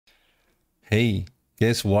Hey,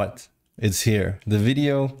 guess what? It's here. The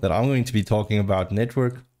video that I'm going to be talking about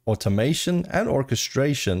network automation and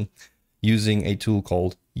orchestration using a tool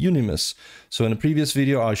called Unimus. So in a previous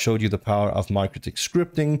video, I showed you the power of MikroTik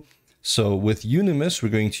scripting. So with Unimus, we're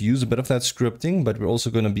going to use a bit of that scripting, but we're also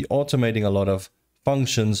going to be automating a lot of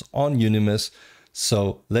functions on Unimus.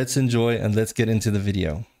 So let's enjoy and let's get into the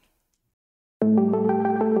video.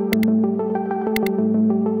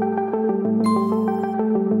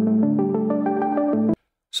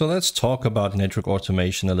 So let's talk about network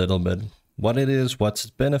automation a little bit. What it is, what's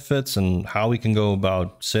its benefits, and how we can go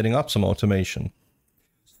about setting up some automation.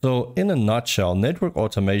 So in a nutshell, network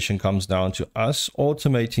automation comes down to us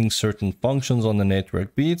automating certain functions on the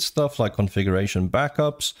network, be it stuff like configuration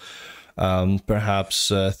backups,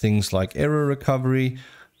 perhaps things like error recovery.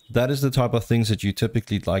 That is the type of things that you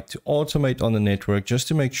typically like to automate on the network, just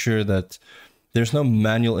to make sure that there's no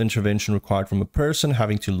manual intervention required from a person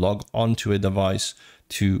having to log onto a device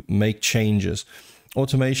to make changes.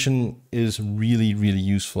 Automation is really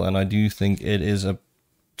useful, and I do think it is a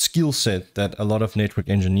skill set that a lot of network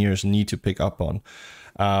engineers need to pick up on.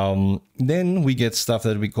 Then we get stuff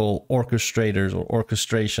that we call orchestrators or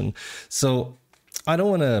orchestration. So I don't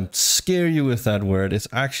want to scare you with that word. It's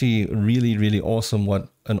actually really awesome what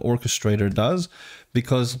an orchestrator does,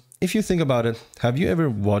 because if you think about it, have you ever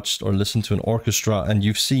watched or listened to an orchestra and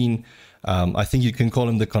you've seen, I think you can call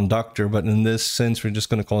him the conductor, but in this sense, we're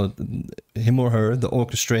just going to call it him or her, the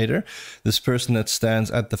orchestrator, this person that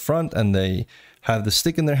stands at the front and they have the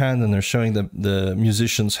stick in their hand and they're showing the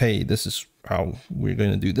musicians, hey, this is how we're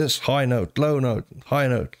going to do this: high note, low note, high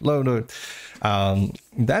note, low note.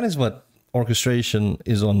 That is what orchestration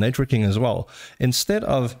is on networking as well. Instead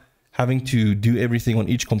of having to do everything on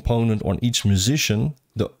each component, on each musician,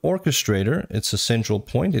 the orchestrator, it's a central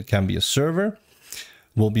point, it can be a server,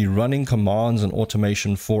 will be running commands and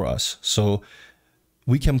automation for us. So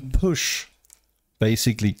we can push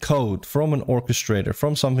basically code from an orchestrator,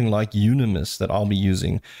 from something like Unimus that I'll be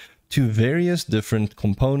using, to various different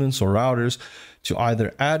components or routers to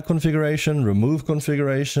either add configuration, remove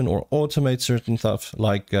configuration, or automate certain stuff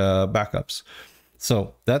like backups.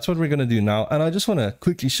 So that's what we're going to do now. And I just want to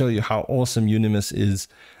quickly show you how awesome Unimus is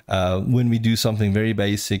when we do something very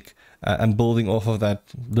basic and building off of that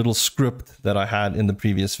little script that I had in the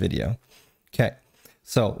previous video. Okay,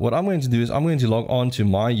 so what I'm going to do is I'm going to log on to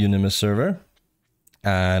my Unimus server,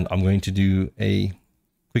 and I'm going to do a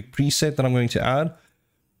quick preset that I'm going to add.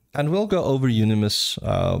 And we'll go over Unimus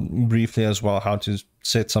briefly as well, how to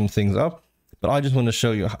set some things up. But I just want to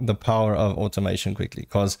show you the power of automation quickly,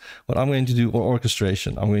 because what I'm going to do, or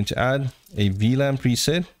orchestration, I'm going to add a VLAN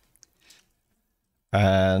preset,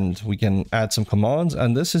 and we can add some commands.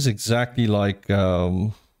 And this is exactly like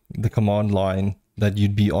the command line that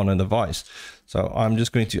you'd be on a device. So I'm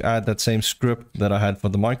just going to add that same script that I had for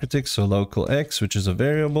the MikroTik. So local x, which is a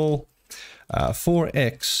variable, for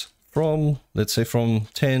x from, let's say, from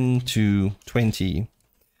 10 to 20,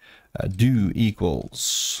 do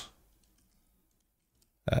equals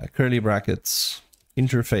curly brackets,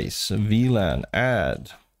 interface, VLAN,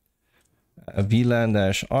 add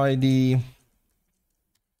VLAN-id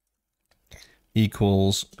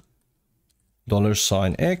equals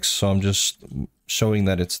 $x. So I'm just showing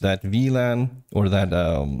that it's that VLAN or that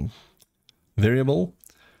variable.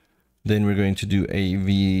 Then we're going to do a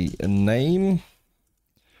vname,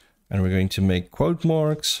 and we're going to make quote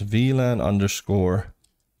marks, VLAN underscore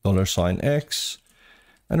 $x,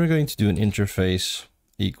 and we're going to do an interface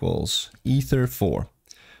equals ether4.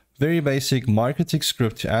 Very basic MikroTik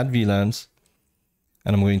script to add VLANs.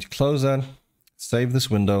 And I'm going to close that, save this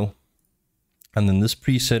window, and then this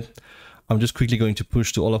preset, I'm just quickly going to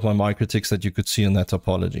push to all of my MikroTiks that you could see in that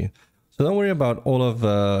topology. So don't worry about all of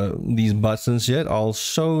these buttons yet. I'll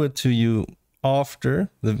show it to you after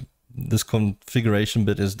this configuration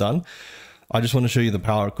bit is done. I just want to show you the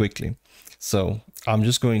power quickly. So I'm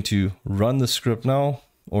just going to run the script now,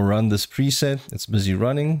 or run this preset. It's busy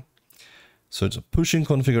running. So it's a pushing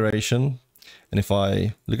configuration. And if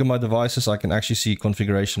I look at my devices, I can actually see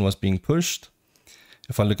configuration was being pushed.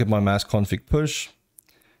 If I look at my mass config push,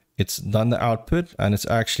 it's done the output, and it's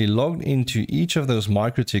actually logged into each of those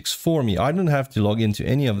MikroTiks for me. I didn't have to log into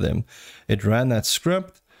any of them. It ran that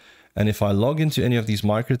script. And if I log into any of these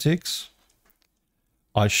MikroTiks,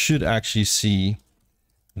 I should actually see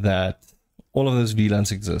that all of those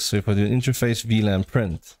VLANs exist. So if I do an interface VLAN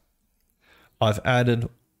print, I've added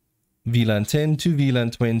VLAN 10 to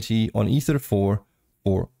VLAN 20 on ether4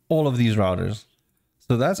 for all of these routers.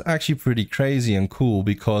 So that's actually pretty crazy and cool,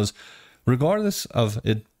 because regardless of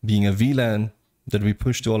it being a VLAN that we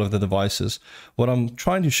push to all of the devices. What I'm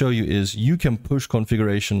trying to show you is you can push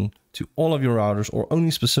configuration to all of your routers or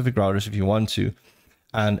only specific routers if you want to.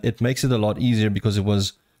 And it makes it a lot easier because it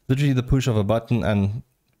was literally the push of a button and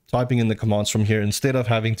typing in the commands from here instead of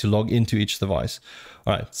having to log into each device.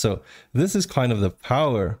 All right, so this is kind of the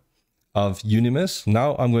power of Unimus.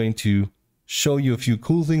 Now I'm going to show you a few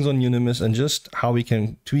cool things on Unimus and just how we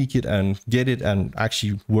can tweak it and get it and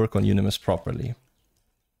actually work on Unimus properly.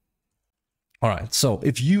 All right, so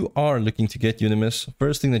if you are looking to get Unimus,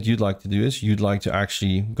 first thing that you'd like to do is you'd like to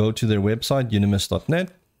actually go to their website,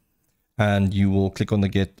 unimus.net, and you will click on the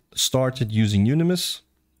Get Started Using Unimus.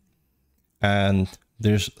 And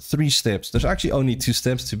there's 3 steps. There's actually only 2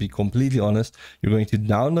 steps, to be completely honest. You're going to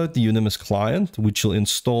download the Unimus client, which you'll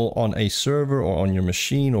install on a server or on your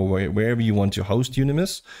machine or wherever you want to host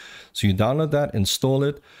Unimus. So you download that, install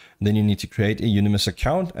it, and then you need to create a Unimus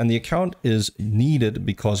account. And the account is needed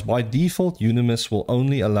because by default, Unimus will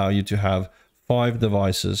only allow you to have 5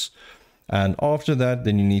 devices. And after that,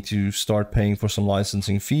 then you need to start paying for some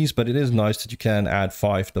licensing fees. But it is nice that you can add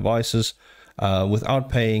 5 devices without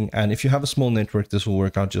paying, and if you have a small network, this will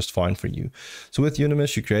work out just fine for you. So with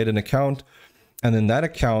Unimus, you create an account, and in that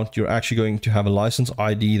account, you're actually going to have a license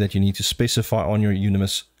ID that you need to specify on your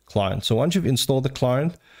Unimus client. So once you've installed the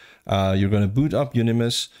client, you're going to boot up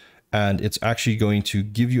Unimus, and it's actually going to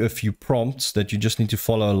give you a few prompts that you just need to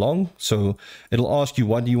follow along. So it'll ask you,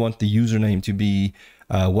 what do you want the username to be?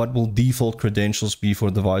 What will default credentials be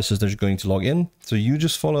for devices that you're going to log in? So you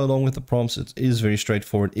just follow along with the prompts. It is very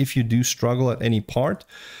straightforward. If you do struggle at any part,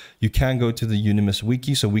 you can go to the Unimus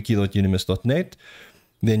wiki, so wiki.unimus.net.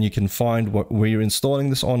 Then you can find where you're installing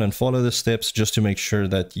this on and follow the steps just to make sure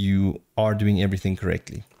that you are doing everything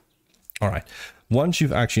correctly. All right. Once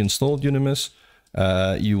you've actually installed Unimus,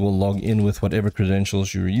 you will log in with whatever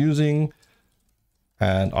credentials you're using.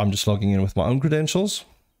 And I'm just logging in with my own credentials.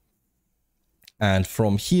 And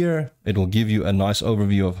from here, it will give you a nice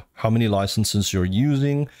overview of how many licenses you're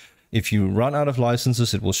using. If you run out of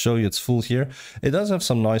licenses, it will show you it's full here. It does have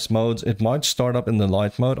some nice modes. It might start up in the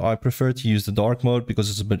light mode. I prefer to use the dark mode because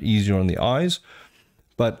it's a bit easier on the eyes.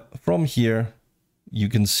 But from here, you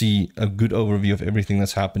can see a good overview of everything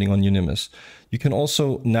that's happening on Unimus. You can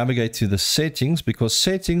also navigate to the settings, because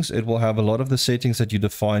settings, it will have a lot of the settings that you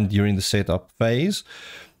define during the setup phase.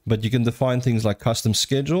 But you can define things like custom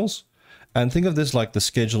schedules. And think of this like the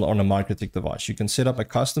schedule on a MikroTik device. You can set up a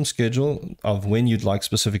custom schedule of when you'd like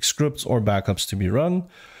specific scripts or backups to be run.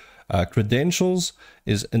 Credentials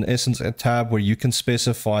is in essence a tab where you can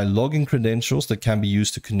specify login credentials that can be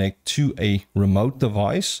used to connect to a remote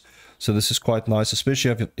device. So this is quite nice,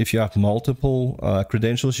 especially if you have multiple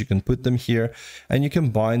credentials, you can put them here and you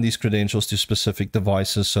can bind these credentials to specific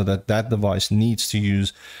devices so that that device needs to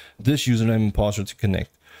use this username and password to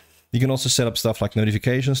connect. You can also set up stuff like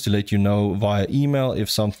notifications to let you know via email if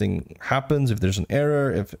something happens, if there's an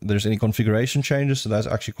error, if there's any configuration changes. So that's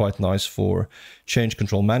actually quite nice for change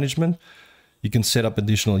control management. You can set up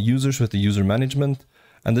additional users with the user management.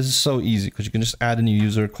 And this is so easy because you can just add a new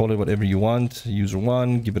user, call it whatever you want, user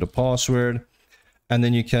 1, give it a password. And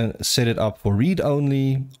then you can set it up for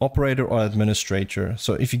read-only, operator, or administrator.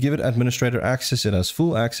 So if you give it administrator access, it has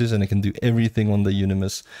full access and it can do everything on the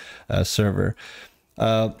Unimus server.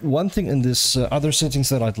 One thing in this other settings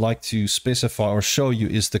that I'd like to specify or show you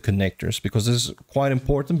is the connectors, because this is quite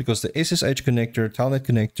important, because the SSH connector, Telnet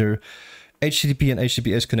connector, HTTP and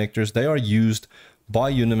HTTPS connectors, they are used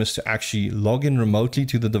by Unimus to actually log in remotely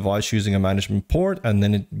to the device using a management port, and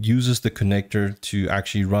then it uses the connector to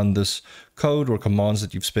actually run this code or commands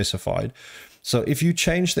that you've specified. So if you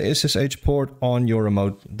change the SSH port on your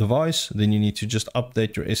remote device, then you need to just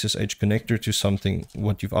update your SSH connector to something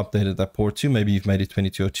what you've updated that port to. Maybe you've made it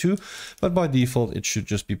 2202, but by default, it should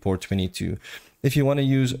just be port 22. If you want to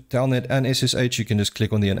use Telnet and SSH, you can just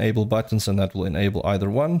click on the enable buttons and that will enable either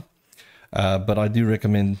one. But I do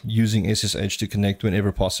recommend using SSH to connect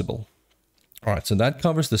whenever possible. All right, so that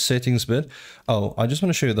covers the settings bit. Oh, I just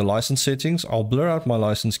want to show you the license settings. I'll blur out my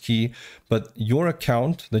license key, but your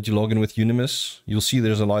account that you log in with Unimus, you'll see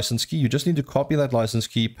there's a license key. You just need to copy that license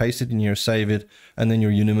key, paste it in here, save it, and then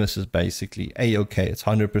your Unimus is basically A-okay. It's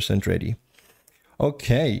 100% ready.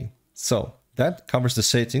 Okay, so that covers the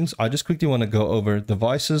settings. I just quickly want to go over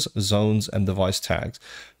devices, zones, and device tags.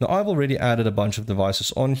 Now, I've already added a bunch of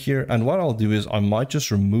devices on here, and what I'll do is I might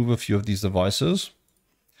just remove a few of these devices,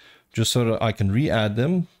 just so that I can re-add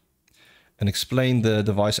them and explain the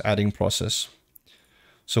device adding process.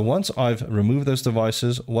 So once I've removed those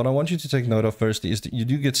devices, what I want you to take note of first is that you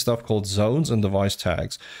do get stuff called zones and device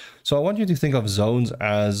tags. So I want you to think of zones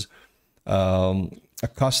as a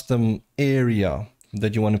custom area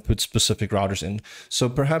that you want to put specific routers in. So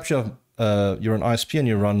perhaps you have you're an ISP and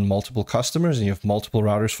you run multiple customers and you have multiple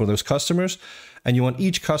routers for those customers, and you want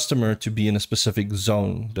each customer to be in a specific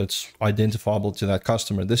zone that's identifiable to that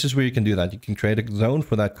customer. This is where you can do that. You can create a zone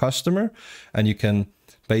for that customer, and you can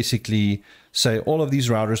basically say all of these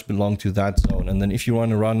routers belong to that zone. And then if you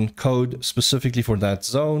want to run code specifically for that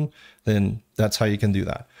zone, then that's how you can do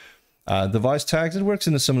that. Device tags, it works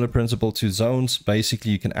in a similar principle to zones.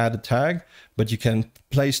 Basically, you can add a tag, but you can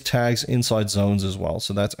place tags inside zones as well.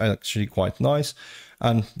 So that's actually quite nice.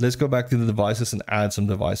 And let's go back to the devices and add some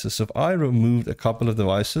devices. So if I removed a couple of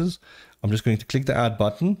devices, I'm just going to click the add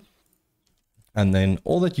button. And then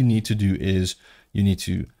all that you need to do is you need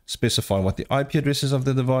to specify what the IP address is of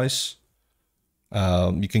the device.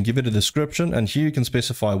 You can give it a description, and here you can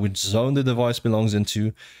specify which zone the device belongs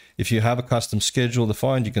into. If you have a custom schedule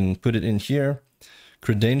defined, you can put it in here.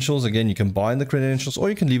 Credentials, again, you can bind the credentials, or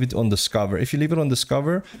you can leave it on Discover. If you leave it on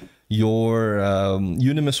Discover, your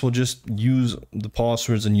Unimus will just use the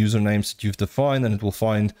passwords and usernames that you've defined, and it will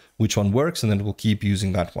find which one works, and then it will keep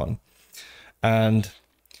using that one. And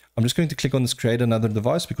I'm just going to click on this create another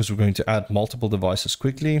device because we're going to add multiple devices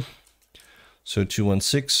quickly. So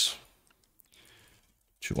 216.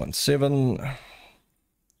 217,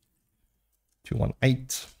 218,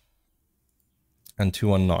 and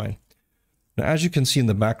 219. Now, as you can see in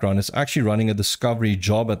the background, it's actually running a discovery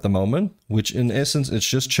job at the moment, which in essence, it's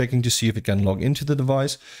just checking to see if it can log into the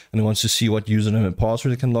device, and it wants to see what username and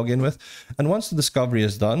password it can log in with. And once the discovery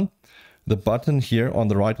is done, the button here on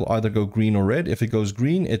the right will either go green or red. If it goes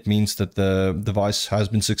green, it means that the device has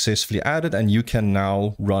been successfully added, and you can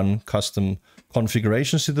now run custom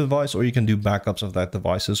configurations to the device, or you can do backups of that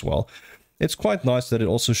device as well. It's quite nice that it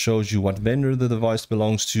also shows you what vendor the device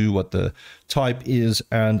belongs to, what the type is,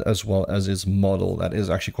 and as well as its model. That is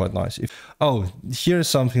actually quite nice. Here's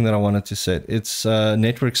something that I wanted to set. It's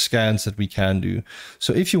network scans that we can do.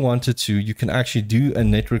 So if you wanted to, you can actually do a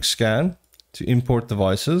network scan to import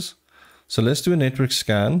devices. So let's do a network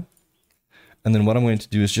scan. And then what I'm going to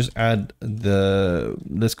do is just add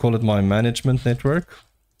let's call it my management network.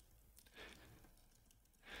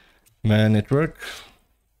 Man network.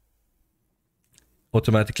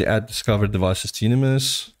 Automatically add discovered devices to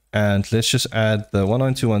Unimus. And let's just add the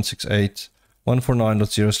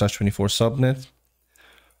 192.168.149.0/24 subnet.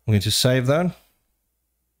 I'm going to save that.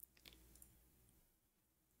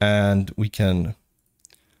 And we can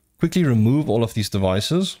quickly remove all of these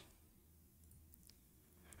devices.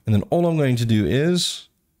 And then all I'm going to do is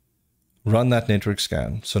run that network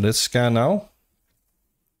scan. So let's scan now.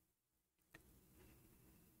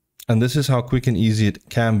 And this is how quick and easy it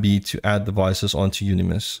can be to add devices onto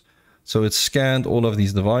Unimus. So it's scanned all of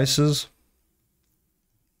these devices.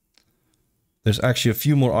 There's actually a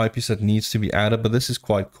few more IPs that needs to be added, but this is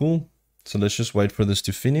quite cool. So let's just wait for this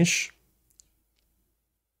to finish.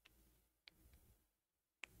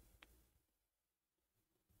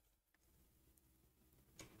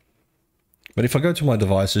 But if I go to my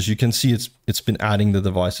devices, you can see it's been adding the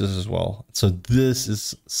devices as well. So this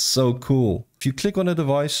is so cool. If you click on a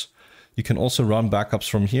device, you can also run backups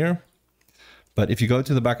from here. But if you go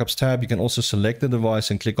to the backups tab, you can also select the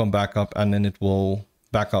device and click on backup, and then it will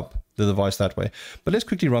back up the device that way. But let's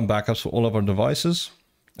quickly run backups for all of our devices.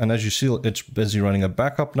 And as you see, it's busy running a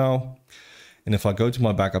backup now. And if I go to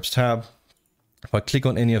my backups tab, if I click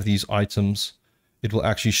on any of these items, it will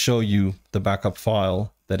actually show you the backup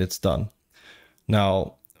file that it's done.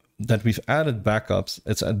 Now that we've added backups,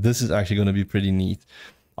 this is actually going to be pretty neat.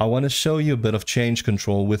 I want to show you a bit of change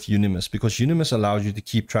control with Unimus, because Unimus allows you to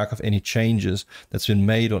keep track of any changes that's been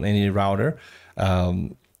made on any router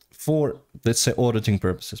for, let's say, auditing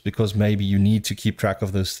purposes, because maybe you need to keep track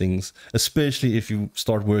of those things, especially if you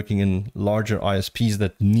start working in larger ISPs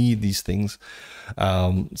that need these things.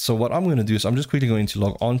 So what I'm going to do is I'm just quickly going to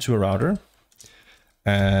log on to a router,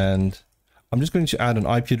 and I'm just going to add an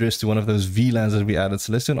IP address to one of those VLANs that we added.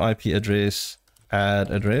 So let's do an IP address, add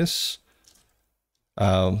address.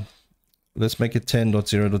 Let's make it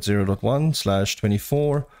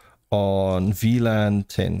 10.0.0.1/24 on VLAN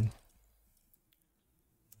 10.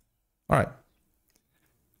 All right.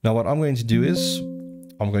 Now what I'm going to do is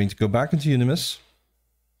I'm going to go back into Unimus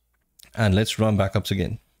and let's run backups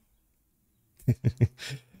again.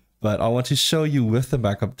 But I want to show you with the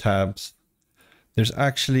backup tabs, there's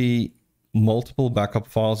actually multiple backup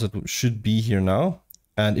files that should be here now.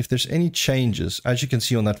 And if there's any changes, as you can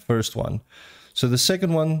see on that first one, so the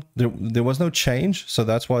second one, there was no change. So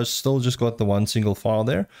that's why I still just got the one single file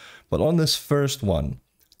there. But on this first one,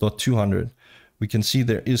 .200, we can see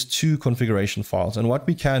there is 2 configuration files. And what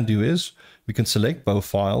we can do is we can select both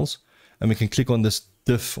files and we can click on this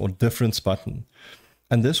diff or difference button.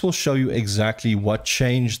 And this will show you exactly what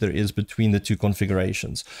change there is between the two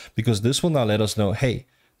configurations, because this will now let us know, hey,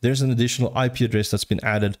 there's an additional IP address that's been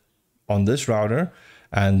added on this router,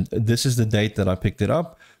 and this is the date that I picked it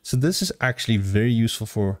up. So this is actually very useful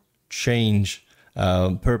for change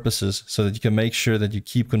purposes, so that you can make sure that you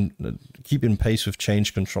keep in pace with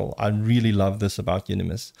change control. I really love this about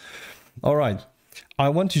Unimus. All right, I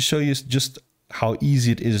want to show you just how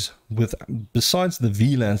easy it is with, besides the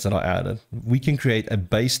VLANs that I added, we can create a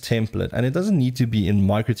base template, and it doesn't need to be in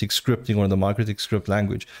MikroTik scripting or the MikroTik script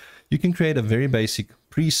language. You can create a very basic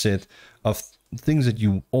preset of things that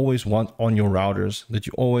you always want on your routers, that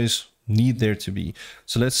you always need there to be.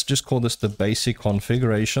 So let's just call this the basic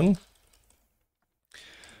configuration.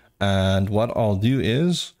 And what I'll do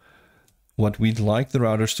is, what we'd like the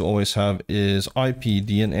routers to always have is IP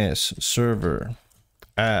DNS server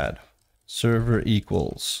add server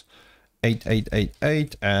equals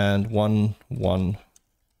 8888 and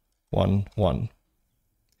 1111.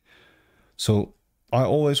 So I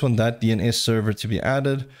always want that DNS server to be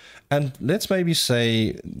added. And let's maybe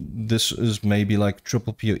say this is maybe like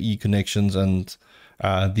triple PoE connections, and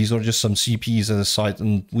these are just some CPs as a site,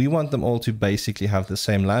 and we want them all to basically have the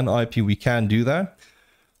same LAN IP. We can do that.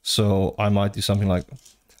 So I might do something like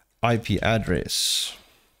IP address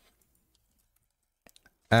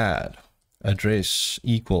add address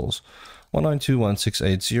equals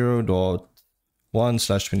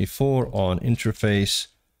 192.168.1/24 on interface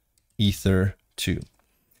ether 2.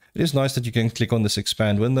 It is nice that you can click on this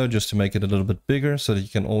expand window just to make it a little bit bigger, so that you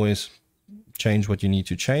can always change what you need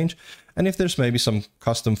to change. And if there's maybe some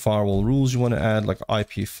custom firewall rules you want to add, like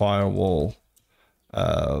IP firewall,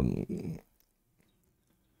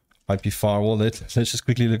 let's just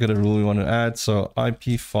quickly look at a rule we want to add. So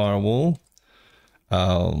IP firewall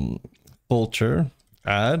filter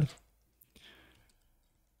add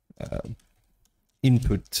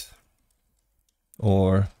input,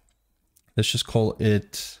 or let's just call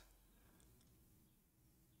it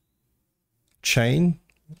chain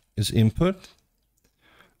is input.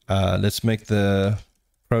 Let's make the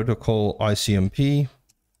protocol ICMP,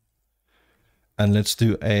 and let's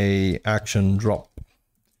do a action drop.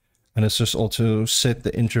 And let's just also set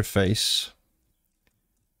the interface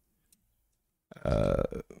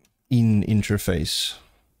in interface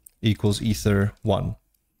equals ether 1.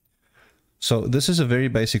 So this is a very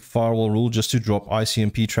basic firewall rule just to drop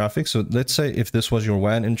ICMP traffic. So let's say if this was your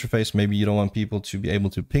WAN interface, maybe you don't want people to be able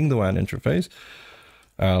to ping the WAN interface,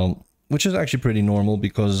 which is actually pretty normal,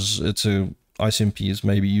 because ICMP is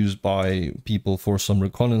maybe used by people for some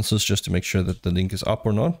reconnaissance just to make sure that the link is up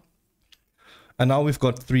or not. And now we've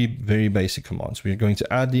got three very basic commands. We're going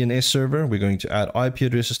to add DNS server, we're going to add IP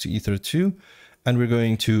addresses to ether 2, and we're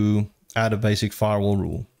going to add a basic firewall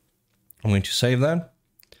rule. I'm going to save that.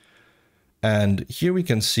 And here we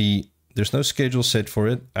can see there's no schedule set for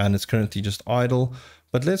it, and it's currently just idle.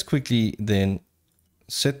 But let's quickly then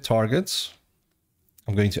set targets.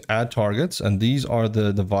 I'm going to add targets, and these are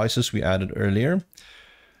the devices we added earlier.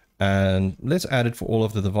 And let's add it for all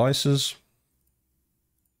of the devices,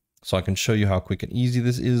 so I can show you how quick and easy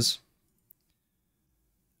this is.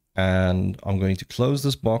 And I'm going to close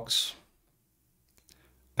this box,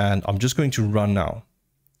 and I'm just going to run now.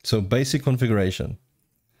 So basic configuration,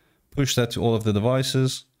 push that to all of the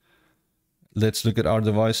devices. Let's look at our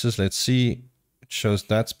devices. Let's see, it shows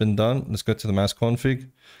that's been done. Let's go to the mass config,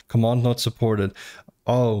 command not supported.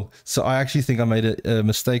 Oh, so I actually think I made a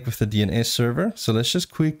mistake with the DNS server. So let's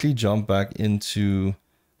just quickly jump back into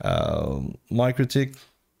MikroTik.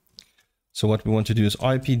 So what we want to do is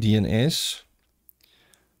IP DNS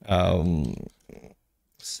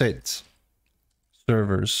set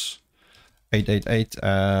servers 888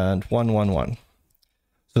 and 111.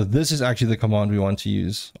 So this is actually the command we want to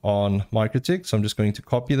use on MikroTik. So I'm just going to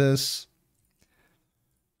copy this,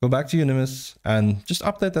 go back to Unimus, and just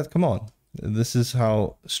update that command. This is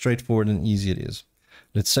how straightforward and easy it is.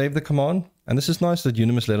 Let's save the command. And this is nice that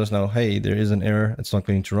Unimus let us know, hey, there is an error, it's not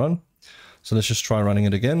going to run. So let's just try running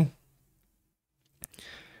it again.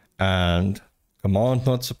 And command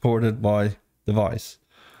not supported by device.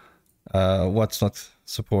 What's not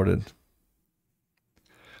supported?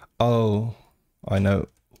 Oh, I know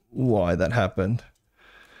why that happened.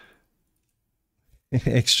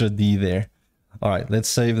 Extra D there. All right, let's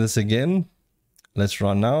save this again. Let's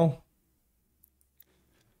run now.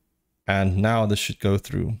 And now this should go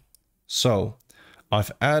through. So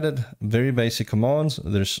I've added very basic commands.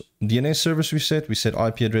 There's DNS servers we set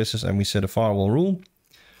IP addresses, and we set a firewall rule.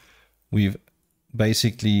 We've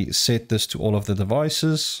basically set this to all of the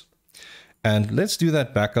devices. And let's do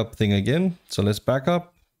that backup thing again. So let's back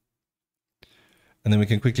up. And then we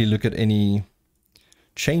can quickly look at any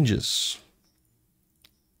changes.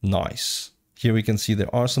 Nice. Here we can see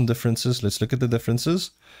there are some differences. Let's look at the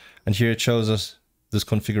differences. And here it shows us this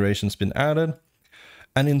configuration's been added.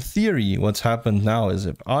 And in theory, what's happened now is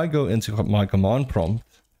if I go into my command prompt,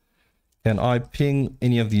 can I ping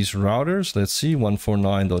any of these routers? Let's see,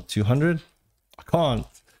 149.200. I can't,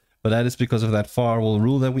 but that is because of that firewall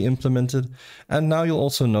rule that we implemented. And now you'll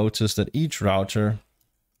also notice that each router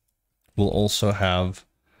will also have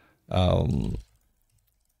all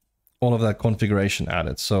of that configuration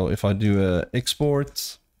added. So if I do a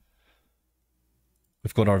export,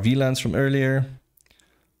 we've got our VLANs from earlier.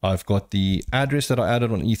 I've got the address that I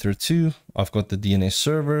added on Ether2. I've got the DNS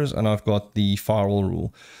servers, and I've got the firewall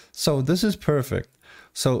rule. So this is perfect.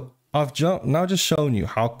 So I've now just shown you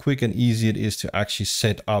how quick and easy it is to actually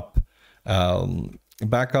set up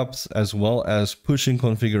backups, as well as pushing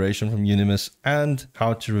configuration from Unimus, and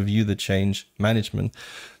how to review the change management.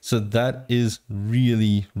 So that is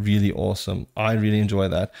really, really awesome. I really enjoy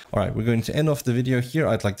that. All right, we're going to end off the video here.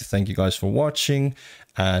 I'd like to thank you guys for watching.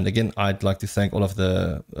 And again, I'd like to thank all of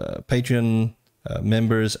the Patreon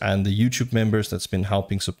members and the YouTube members that's been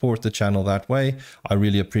helping support the channel that way. I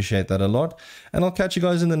really appreciate that a lot. And I'll catch you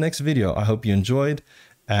guys in the next video. I hope you enjoyed,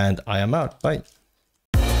 and I am out. Bye.